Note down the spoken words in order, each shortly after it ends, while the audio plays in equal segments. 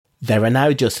There are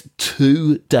now just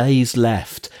 2 days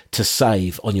left to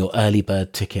save on your early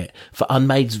bird ticket for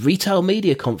Unmade's retail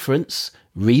media conference,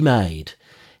 Remade.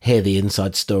 Hear the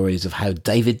inside stories of how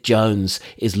David Jones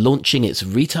is launching its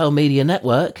retail media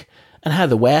network and how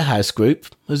the Warehouse Group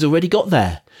has already got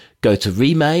there. Go to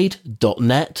remade.net.au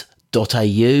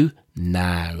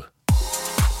now.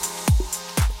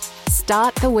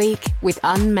 Start the week with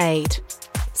Unmade,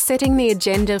 setting the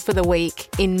agenda for the week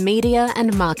in media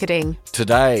and marketing.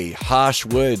 Today, harsh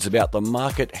words about the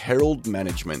Market Herald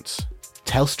management.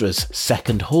 Telstra's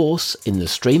second horse in the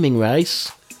streaming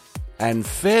race. And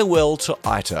farewell to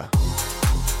ITA.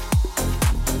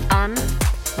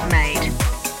 Unmade.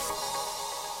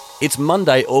 It's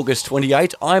Monday, August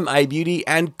 28. I'm Abe Beauty,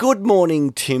 and good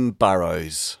morning, Tim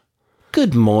Burrows.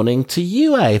 Good morning to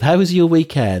you, Abe. How was your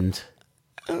weekend?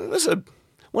 It was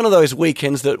one of those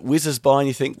weekends that whizzes by and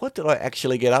you think, what did I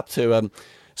actually get up to? I was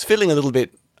feeling a little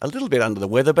bit under the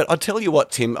weather, but I tell you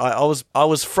what, Tim, I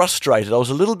was frustrated. I was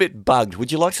a little bit bugged.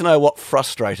 Would you like to know what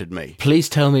frustrated me? Please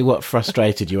tell me what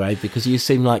frustrated you, Abe, because you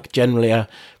seem like generally a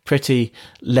pretty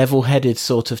level-headed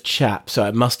sort of chap, so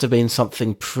it must have been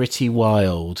something pretty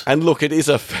wild. And look, it is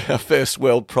a first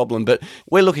world problem, but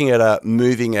we're looking at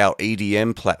moving our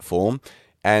EDM platform,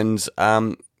 and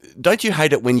don't you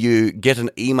hate it when you get an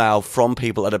email from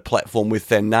people at a platform with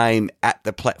their name at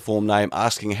the platform name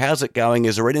asking, how's it going?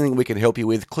 Is there anything we can help you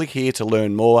with? Click here to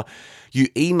learn more. You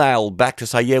email back to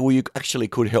say, yeah, well, you actually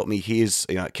could help me. Here's,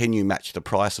 can you match the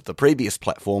price of the previous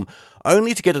platform?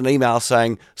 Only to get an email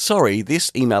saying, sorry,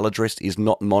 this email address is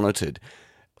not monitored.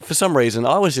 For some reason,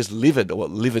 I was just livid, or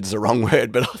livid's the wrong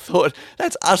word, but I thought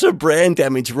that's utter brand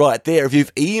damage right there. If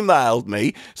you've emailed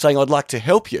me saying I'd like to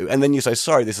help you, and then you say,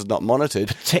 sorry, this is not monitored.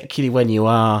 Particularly when you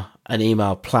are an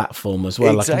email platform as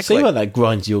well. Exactly. I can see why that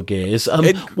grinds your gears.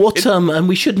 And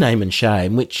we should name and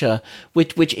shame which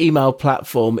email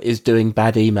platform is doing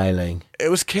bad emailing.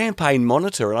 It was Campaign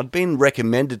Monitor, and I'd been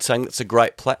recommended saying it's a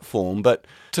great platform, but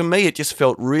to me it just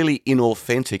felt really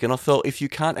inauthentic, and I thought if you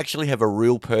can't actually have a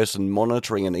real person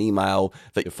monitoring an email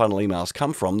that your funnel emails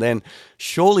come from, then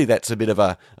surely that's a bit of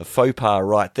a faux pas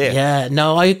right there. Yeah,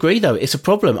 no, I agree though. It's a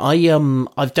problem.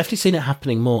 I've definitely seen it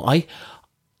happening more. I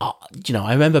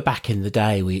remember back in the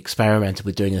day we experimented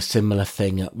with doing a similar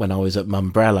thing when I was at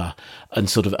Mumbrella, and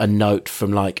sort of a note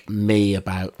from like me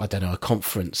about, I don't know, a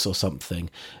conference or something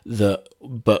that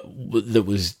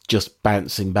was just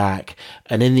bouncing back.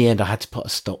 And in the end I had to put a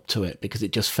stop to it because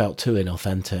it just felt too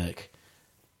inauthentic.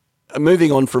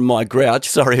 Moving on from my grouch,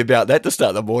 sorry about that, to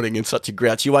start the morning in such a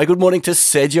grouchy way. Good morning to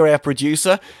Sedja, our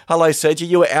producer. Hello, Sedja.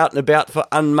 You were out and about for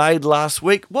Unmade last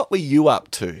week. What were you up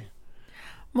to?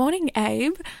 Morning,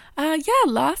 Abe.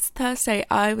 Last Thursday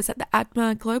I was at the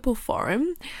ADMA Global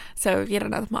Forum, so yet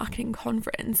another marketing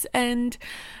conference, and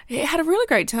it had a really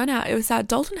great turnout. It was at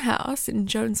Dalton House in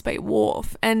Jones Bay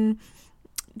Wharf, and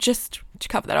just to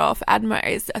cover that off, ADMA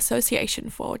is the Association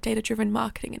for Data-Driven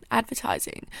Marketing and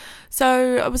Advertising.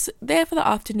 So I was there for the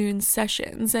afternoon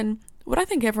sessions, and what I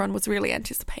think everyone was really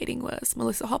anticipating was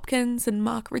Melissa Hopkins and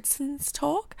Mark Ritson's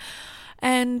talk.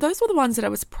 And those were the ones that I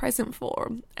was present for.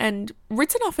 And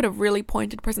Ritson offered a really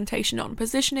pointed presentation on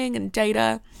positioning and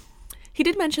data. He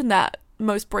did mention that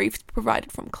most briefs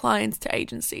provided from clients to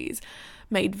agencies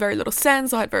made very little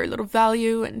sense or had very little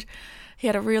value. And he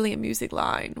had a really amusing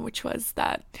line, which was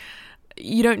that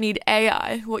you don't need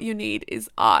AI, what you need is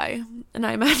I. And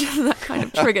I imagine that kind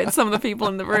of triggered some of the people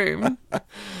in the room.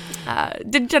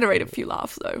 Did generate a few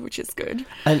laughs though, which is good.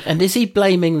 And is he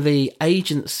blaming the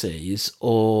agencies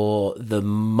or the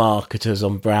marketers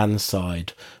on brand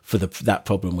side for that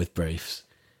problem with briefs?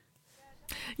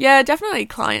 Yeah, definitely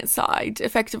client side.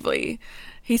 Effectively,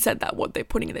 he said that what they're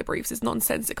putting in their briefs is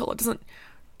nonsensical. It doesn't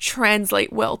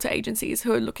translate well to agencies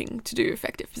who are looking to do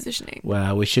effective positioning.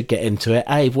 Well, we should get into it.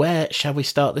 Abe, where shall we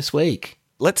start this week?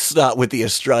 Let's start with the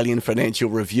Australian Financial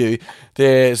Review.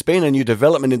 There's been a new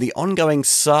development in the ongoing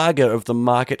saga of the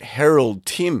Market Herald.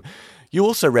 Tim, you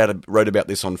also wrote about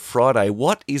this on Friday.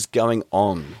 What is going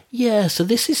on? Yeah, so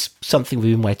this is something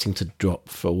we've been waiting to drop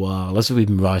for a while, as we've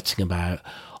been writing about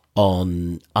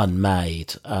on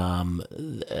Unmade.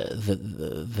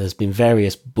 There's been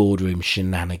various boardroom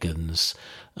shenanigans.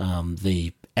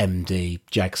 The MD,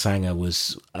 Jag Sanger,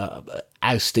 was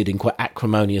ousted in quite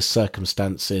acrimonious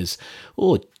circumstances,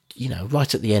 right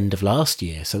at the end of last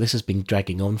year. So this has been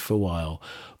dragging on for a while.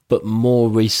 But more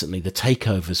recently, the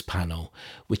Takeovers Panel,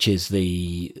 which is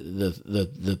the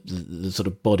sort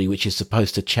of body which is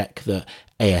supposed to check that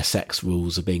ASX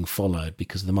rules are being followed,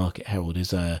 because the Market Herald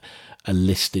is a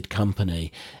listed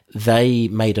company, they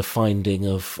made a finding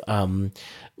of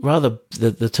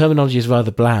the terminology is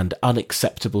rather bland,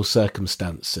 unacceptable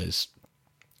circumstances.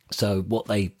 So what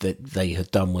they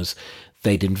had done was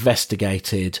they'd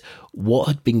investigated what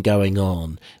had been going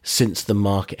on since the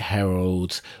Market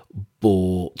Herald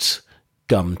bought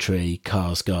Gumtree,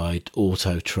 Cars Guide,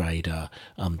 Auto Trader.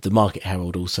 The Market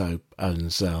Herald also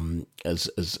owns,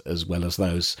 as well as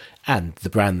those, and the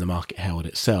brand, the Market Herald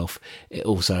itself, it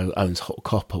also owns Hot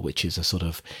Copper, which is a sort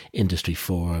of industry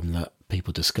forum that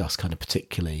people discuss kind of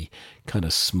particularly kind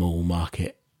of small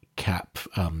market cap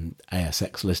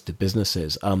ASX listed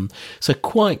businesses. So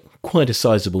quite a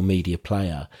sizable media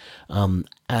player,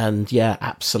 and yeah,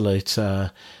 absolute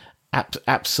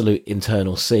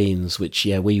internal scenes, which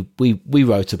we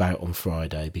wrote about on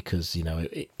Friday, because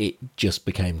it just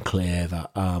became clear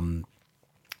that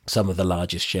some of the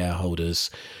largest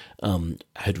shareholders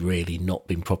had really not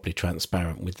been properly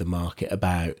transparent with the market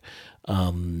about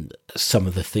some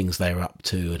of the things they were up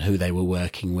to and who they were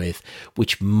working with,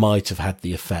 which might have had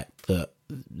the effect that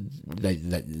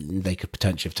they could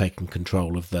potentially have taken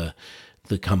control of the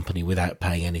company without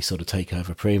paying any sort of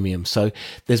takeover premium. So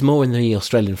there's more in the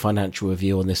Australian Financial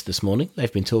Review on this morning.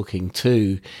 They've been talking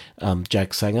to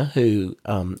Jag Sanger, who,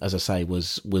 as I say,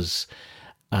 was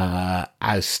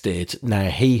ousted. Now,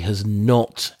 he has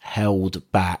not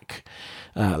held back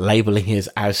labelling his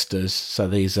ousters. So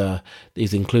these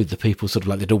include the people sort of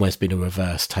like there'd almost been a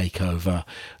reverse takeover,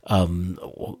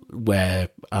 where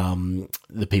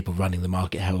the people running the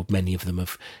Market Herald, many of them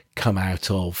have come out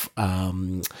of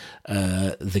the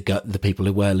people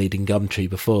who were leading Gumtree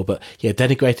before, but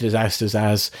denigrated his ousters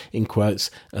as, in quotes,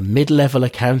 a mid-level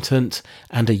accountant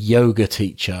and a yoga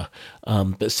teacher,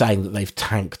 but saying that they've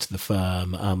tanked the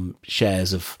firm.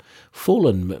 Shares have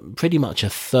fallen pretty much a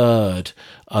third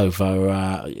over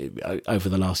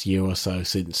the last year or so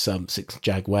since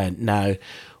Jag went. Now,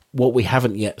 what we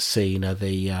haven't yet seen are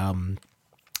the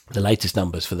latest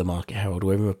numbers for the Market Herald.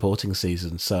 We're in reporting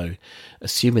season, so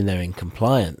assuming they're in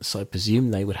compliance, I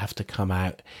presume they would have to come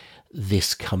out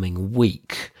this coming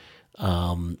week.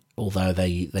 Although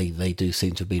they do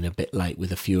seem to have been a bit late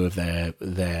with a few of their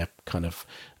kind of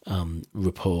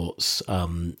reports.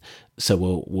 So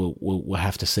we'll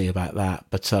have to see about that.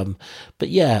 But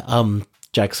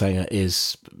Jag Sanger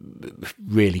is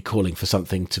really calling for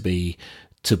something to be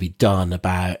done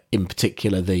about, in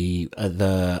particular, the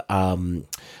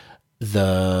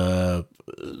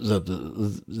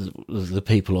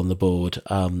people on the board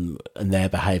and their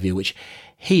behaviour, which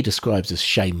he describes as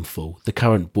shameful. The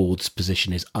current board's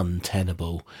position is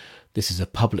untenable. This is a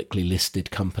publicly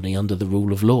listed company under the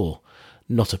rule of law,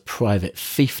 not a private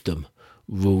fiefdom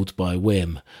ruled by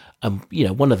whim.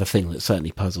 One of the things that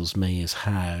certainly puzzles me is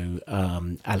how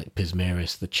Alec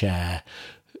Pismiris, the chair,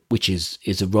 which is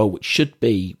a role which should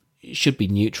be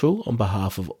neutral on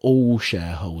behalf of all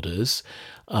shareholders.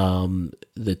 The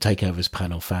Takeovers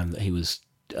panel found that he was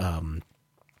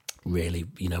really,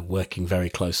 working very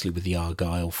closely with the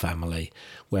Argyle family,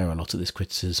 where a lot of this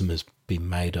criticism has been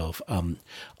made of. I'm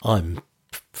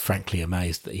frankly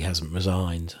amazed that he hasn't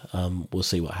resigned. We'll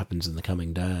see what happens in the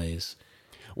coming days.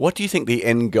 What do you think the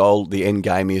end goal, the end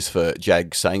game is for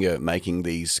Jag Sanger making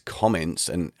these comments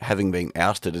and having been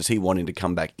ousted? Is he wanting to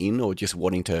come back in, or just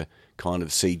wanting to kind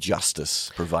of see justice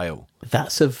prevail?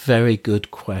 That's a very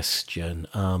good question.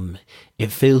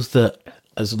 It feels that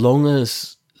as long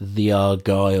as the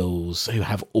Argyles, who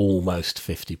have almost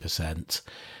 50%,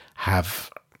 have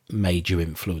major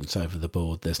influence over the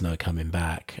board, there's no coming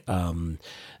back.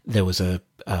 There was a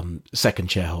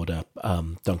second shareholder,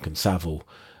 Duncan Saville,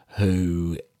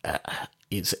 who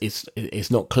it's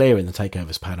not clear in the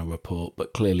Takeovers panel report,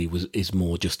 but clearly is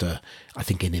more just an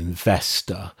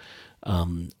investor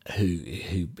who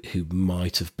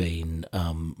might have been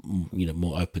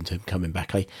more open to him coming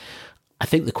back. I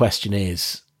think the question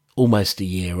is, almost a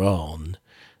year on,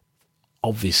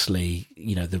 obviously,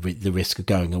 the risk of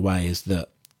going away is that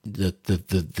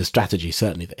the strategy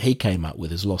certainly that he came up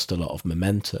with has lost a lot of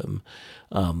momentum.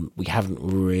 We haven't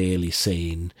really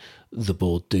seen the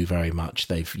board do very much.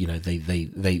 They've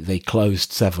they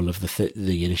closed several of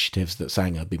the initiatives that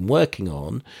Sanger had been working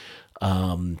on,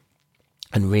 and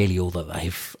really all that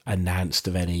they've announced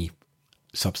of any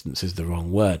substance is the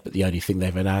wrong word, but the only thing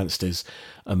they've announced is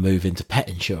a move into pet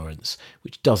insurance,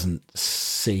 which doesn't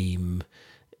seem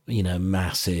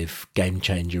massive game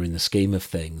changer in the scheme of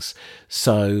things.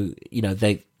 So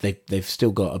they've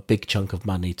still got a big chunk of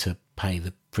money to pay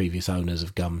the previous owners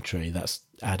of Gumtree. That's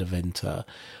Adevinta.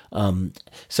 I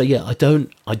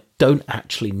don't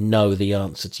actually know the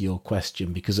answer to your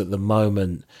question, because at the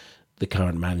moment the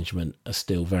current management are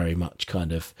still very much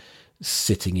kind of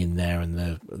sitting in there, and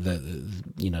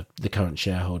the current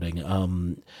shareholding.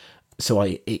 So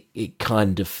it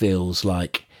kind of feels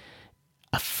like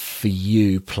a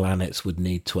few planets would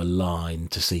need to align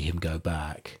to see him go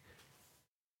back.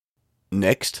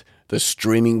 Next, the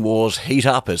streaming wars heat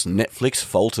up as Netflix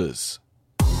falters.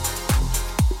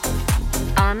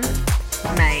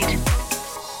 Unmade.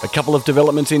 A couple of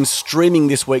developments in streaming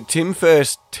this week, Tim.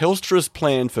 First, Telstra's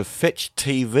plan for Fetch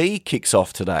TV kicks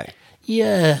off today.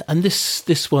 Yeah, and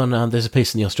this one, there's a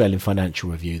piece in the Australian Financial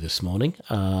Review this morning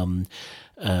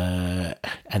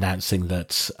announcing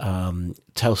that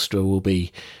Telstra will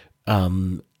be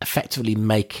effectively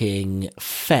making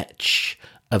Fetch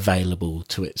available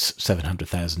to its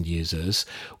 700,000 users,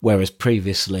 whereas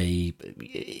previously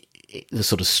the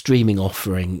sort of streaming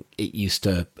offering it used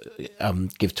to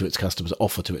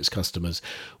offer to its customers,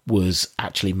 was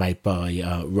actually made by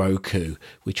Roku,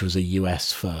 which was a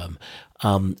US firm.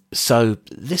 So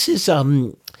this is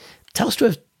Telstra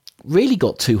have really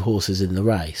got two horses in the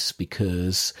race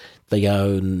because they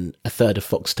own a third of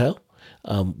Foxtel,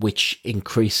 which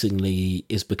increasingly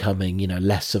is becoming,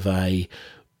 less of a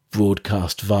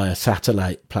broadcast via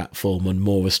satellite platform and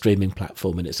more a streaming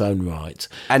platform in its own right.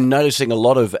 And noticing a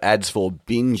lot of ads for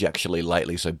Binge actually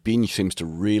lately, so Binge seems to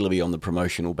really be on the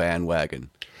promotional bandwagon.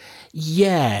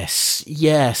 Yes.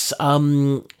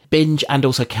 Binge and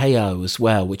also KO as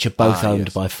well, which are both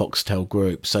owned by Foxtel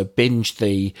Group. So Binge,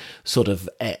 the sort of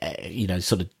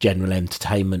sort of general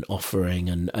entertainment offering,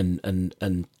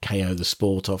 and KO, the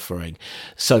sport offering.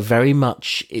 So very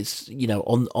much it's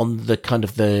on the kind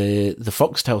of the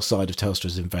Foxtel side of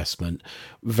Telstra's investment,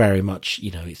 very much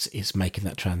it's making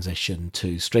that transition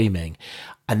to streaming,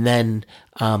 and then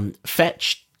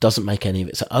Fetch doesn't make any of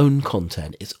its own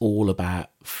content. It's all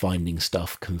about finding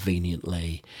stuff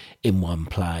conveniently in one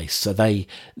place. So they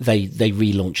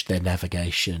relaunched their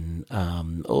navigation,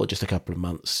 or just a couple of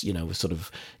months, with sort of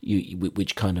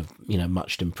which kind of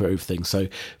much improved things. So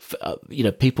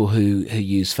people who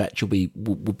use Fetch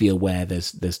will be aware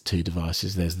there's two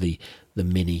devices. There's the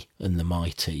Mini and the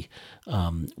Mighty,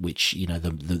 which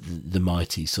the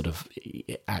Mighty sort of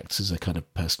acts as a kind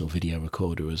of personal video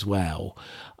recorder as well.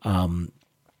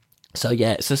 So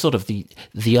sort of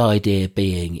the idea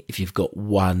being, if you've got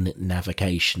one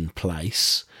navigation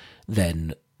place,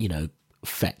 then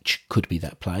Fetch could be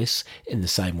that place, in the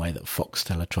same way that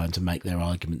Foxtel are trying to make their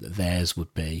argument that theirs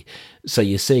would be. So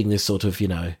you're seeing this sort of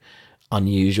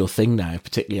unusual thing now,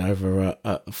 particularly over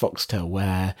at Foxtel,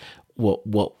 where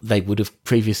what they would have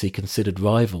previously considered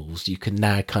rivals, you can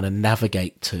now kind of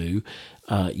navigate to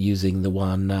using the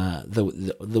one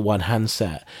the one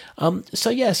handset.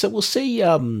 So we'll see.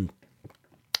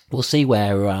 We'll see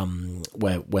where Telstra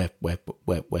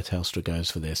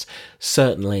goes for this.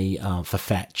 Certainly, for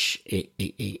Fetch,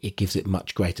 it gives it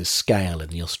much greater scale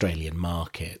in the Australian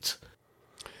market.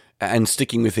 And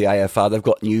sticking with the AFR, they've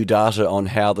got new data on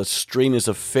how the streamers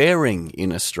are faring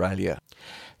in Australia.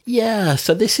 Yeah,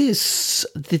 so this is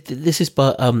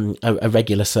by a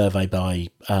regular survey by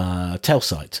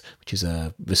Telsite, which is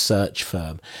a research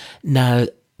firm. Now,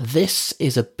 this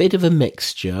is a bit of a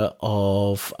mixture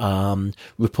of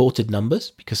reported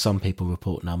numbers, because some people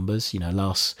report numbers.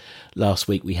 Last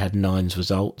week we had Nine's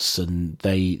results, and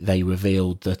they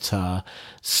revealed that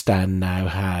Stan now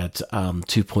had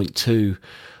 2.2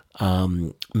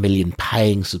 million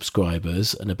paying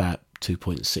subscribers and about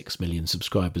 2.6 million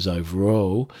subscribers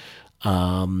overall.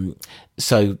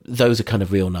 So those are kind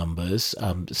of real numbers.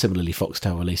 Similarly,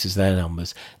 Foxtel releases their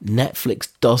numbers. Netflix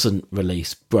doesn't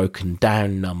release broken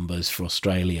down numbers for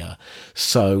Australia.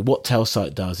 So what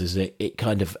Telsite does is it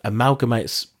kind of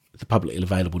amalgamates the publicly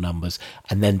available numbers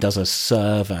and then does a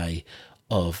survey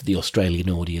of the Australian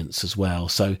audience as well.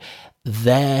 So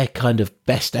their kind of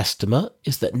best estimate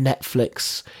is that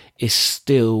Netflix is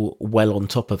still well on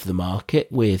top of the market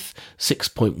with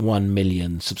 6.1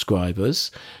 million subscribers.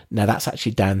 Now that's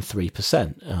actually down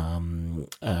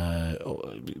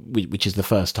 3%, which is the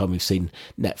first time we've seen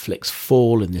Netflix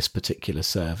fall in this particular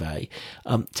survey.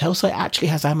 Telstra actually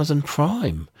has Amazon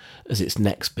Prime as its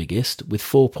next biggest with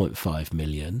 4.5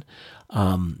 million.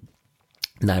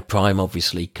 Now, Prime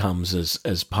obviously comes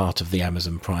as part of the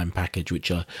Amazon Prime package,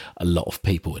 which a lot of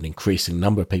people, an increasing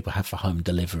number of people, have for home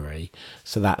delivery.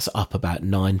 So that's up about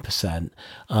 9%.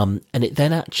 And it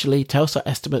then actually, Telstra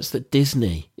estimates that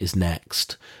Disney is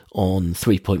next on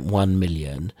 3.1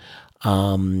 million.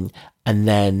 And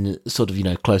then sort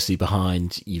of, closely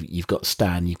behind, you've got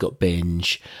Stan, you've got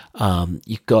Binge.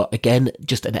 You've got, again,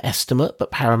 just an estimate, but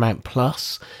Paramount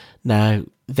Plus. Now,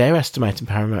 they're estimating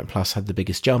Paramount Plus had the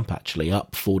biggest jump, actually,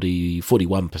 up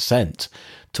 41%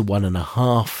 to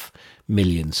 1.5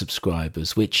 million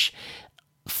subscribers, which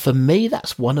for me,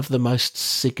 that's one of the most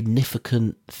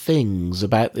significant things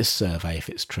about this survey, if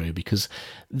it's true, because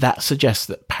that suggests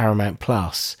that Paramount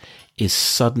Plus is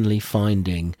suddenly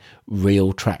finding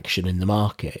real traction in the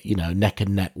market, neck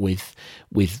and neck with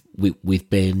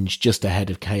Binge, just ahead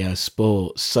of KO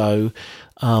Sports. So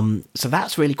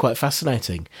that's really quite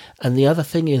fascinating. And the other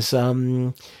thing is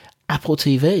Apple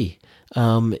TV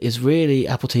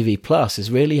Apple TV Plus is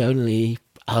really only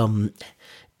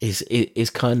is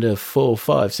kind of 4,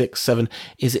 5, 6, 7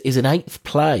 is in 8th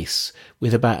place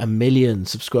with about 1 million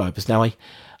subscribers. Now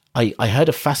I heard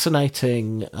a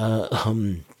fascinating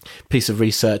piece of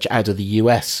research out of the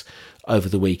US over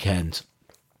the weekend,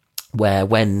 where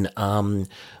when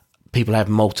people have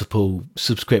multiple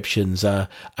subscriptions are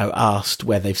asked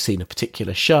where they've seen a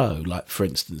particular show, like for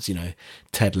instance,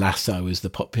 Ted Lasso is the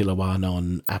popular one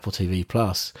on Apple TV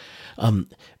Plus.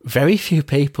 Very few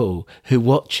people who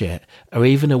watch it are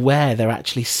even aware they're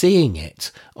actually seeing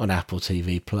it on Apple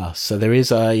TV Plus. So there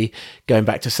is going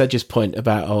back to Sedge's point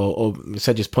about, or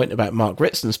Sedge's point about Mark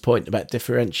Ritson's point about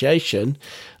differentiation.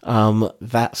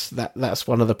 That's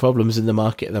one of the problems in the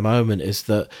market at the moment, is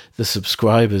that the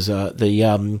subscribers are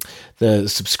the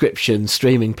subscription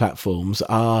streaming platforms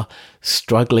are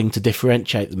struggling to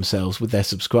differentiate themselves with their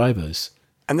subscribers.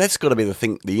 And that's got to be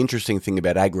the interesting thing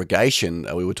about aggregation.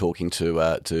 We were talking to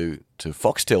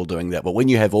Foxtel doing that. But when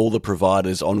you have all the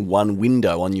providers on one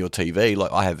window on your TV,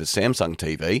 like I have a Samsung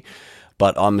TV,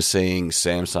 but I'm seeing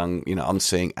Samsung, I'm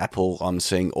seeing Apple, I'm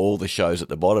seeing all the shows at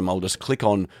the bottom. I'll just click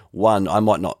on one. I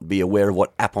might not be aware of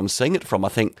what app I'm seeing it from. I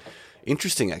think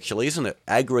interesting, actually, isn't it?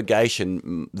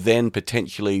 Aggregation then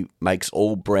potentially makes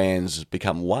all brands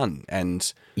become one.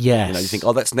 And yes, you think,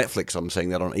 oh, that's Netflix I'm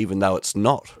seeing that on, even though it's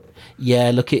not. Yeah,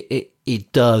 look,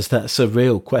 it does. That's a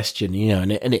real question,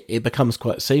 and it becomes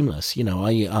quite seamless.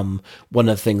 One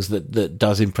of the things that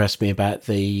does impress me about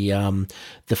the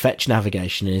Fetch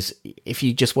navigation is if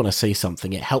you just want to see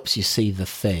something, it helps you see the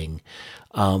thing.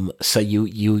 So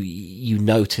you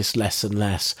notice less and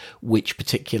less which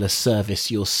particular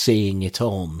service you're seeing it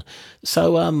on.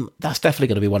 So that's definitely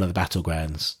going to be one of the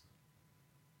battlegrounds.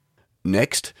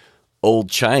 Next, all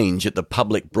change at the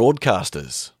public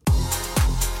broadcasters.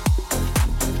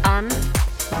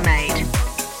 Unmade.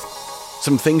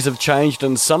 Some things have changed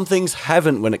and some things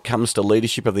haven't when it comes to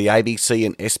leadership of the ABC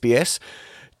and SBS.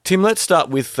 Tim, let's start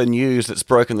with the news that's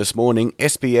broken this morning.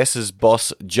 SBS's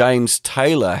boss, James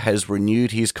Taylor, has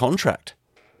renewed his contract.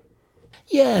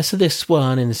 Yeah, so this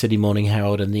one in the Sydney Morning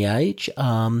Herald and The Age,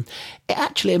 it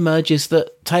actually emerges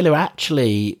that Taylor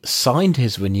actually signed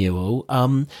his renewal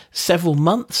several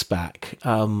months back.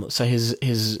 So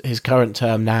his current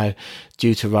term now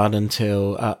due to run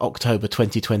until October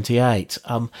 2028.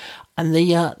 And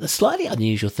the slightly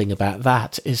unusual thing about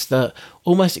that is that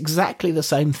almost exactly the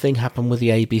same thing happened with the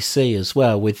ABC as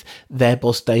well, with their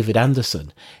boss David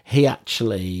Anderson. He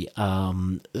actually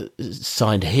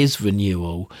signed his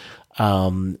renewal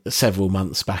several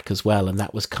months back as well, and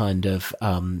that was kind of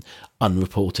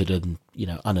unreported and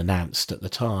unannounced at the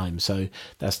time. So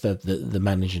that's the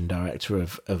managing director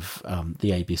of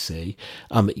the ABC.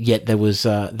 Yet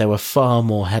there were far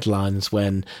more headlines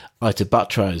when Ita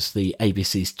Buttrose, the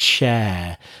ABC's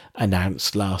chair,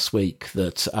 announced last week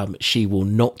that she will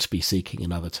not be seeking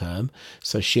another term,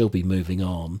 so she'll be moving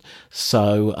on.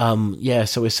 So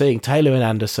so we're seeing Taylor and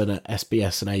Anderson at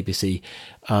SBS and ABC,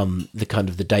 the kind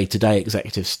of the day-to-day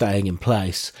executives staying in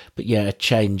place, but a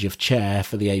change of chair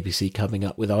for the ABC coming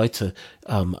up with Ita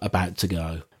about to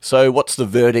go. So what's the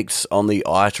verdicts on the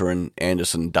Ita and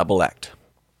Anderson double act?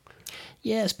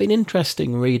 Yeah, it's been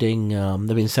interesting reading. There have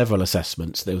been several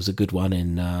assessments. There was a good one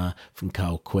from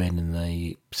Carl Quinn in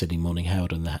the Sydney Morning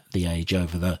Herald and the Age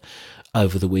over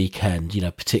the weekend.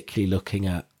 Particularly looking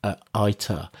at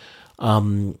Ita,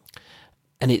 and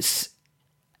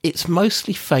it's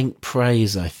mostly faint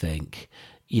praise, I think.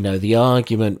 The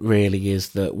argument really is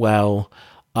that, well,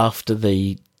 after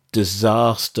the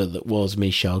disaster that was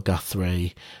Michelle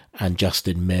Guthrie and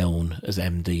Justin Milne as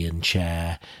MD and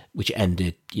chair, which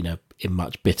ended, in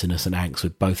much bitterness and angst,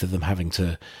 with both of them having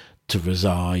to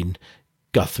resign.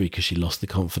 Guthrie because she lost the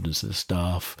confidence of the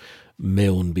staff,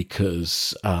 Milne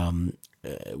because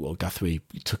Guthrie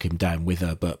took him down with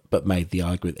her, but made the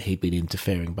argument that he'd been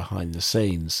interfering behind the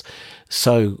scenes.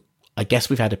 So I guess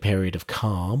we've had a period of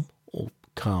calm or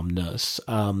calmness.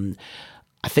 I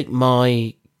think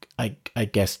I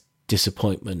guess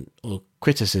disappointment or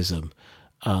criticism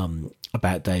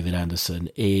about David Anderson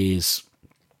is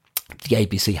the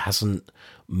ABC hasn't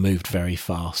moved very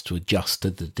fast to adjust to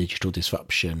the digital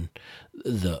disruption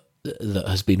that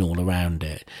has been all around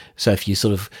it. So if you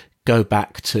sort of go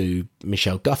back to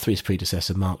Michelle Guthrie's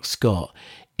predecessor, Mark Scott,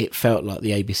 it felt like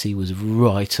the ABC was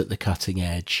right at the cutting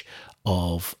edge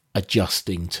of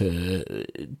adjusting to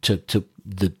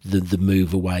the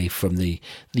move away from the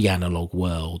analog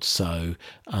world. So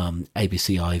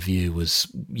ABC iView was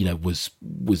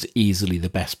easily the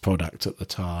best product at the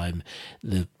time.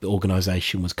 The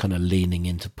organisation was kind of leaning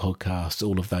into podcasts,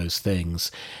 all of those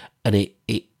things, and it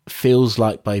feels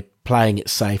like by playing it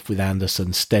safe with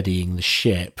Anderson steadying the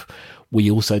ship, we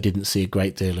also didn't see a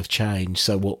great deal of change.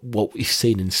 So what we've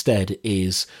seen instead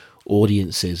is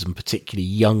audiences, and particularly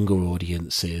younger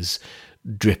audiences,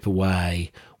 drip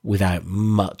away without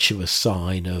much of a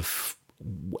sign of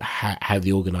how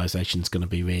the organisation's going to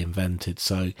be reinvented.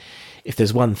 So if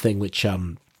there's one thing which I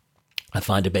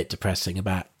find a bit depressing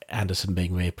about Anderson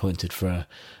being reappointed for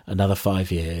another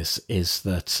 5 years, is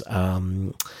that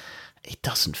it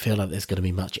doesn't feel like there's going to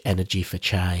be much energy for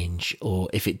change, or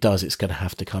if it does, it's going to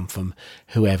have to come from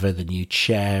whoever the new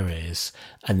chair is.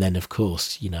 And then, of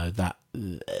course, that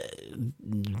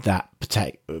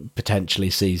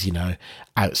potentially sees,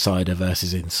 outsider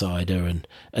versus insider, and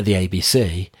at the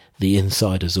ABC, the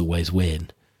insiders always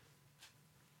win.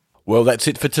 Well, that's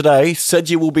it for today.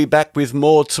 Sedja will be back with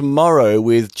more tomorrow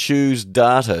with Choose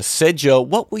Data. Sedja,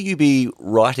 what will you be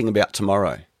writing about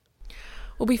tomorrow?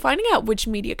 We'll be finding out which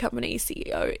media company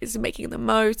CEO is making the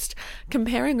most,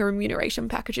 comparing remuneration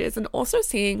packages, and also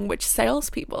seeing which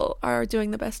salespeople are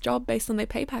doing the best job based on their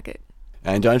pay packet.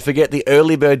 And don't forget, the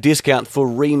early bird discount for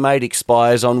Remade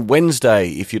expires on Wednesday.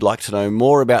 If you'd like to know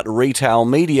more about retail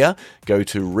media, go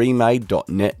to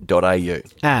remade.net.au.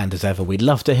 And as ever, we'd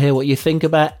love to hear what you think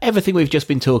about everything we've just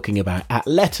been talking about at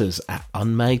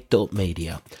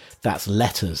letters@unmade.media. That's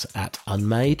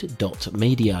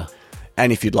letters@unmade.media.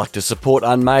 And if you'd like to support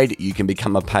Unmade, you can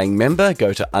become a paying member.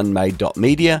 Go to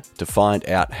unmade.media to find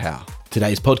out how.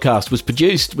 Today's podcast was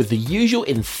produced with the usual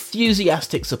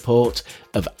enthusiastic support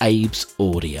of Abe's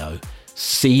Audio.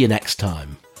 See you next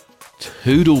time.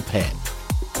 Toodle pip.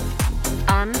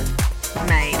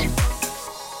 Unmade.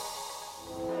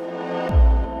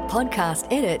 Podcast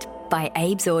edit by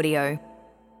Abe's Audio.